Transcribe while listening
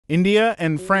India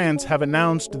and France have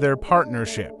announced their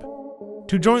partnership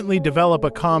to jointly develop a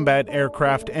combat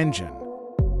aircraft engine,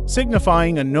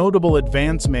 signifying a notable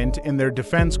advancement in their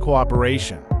defense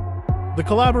cooperation. The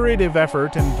collaborative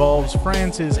effort involves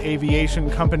France's aviation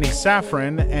company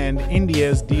Safran and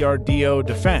India's DRDO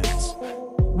Defense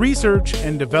Research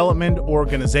and Development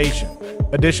Organization.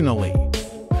 Additionally,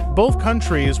 both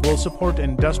countries will support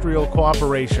industrial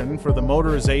cooperation for the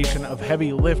motorization of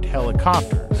heavy-lift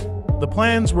helicopters. The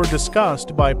plans were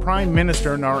discussed by Prime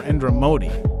Minister Narendra Modi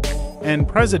and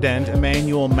President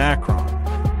Emmanuel Macron,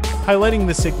 highlighting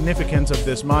the significance of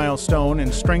this milestone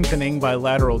in strengthening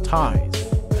bilateral ties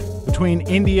between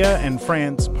India and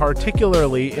France,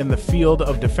 particularly in the field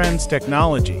of defense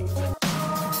technology.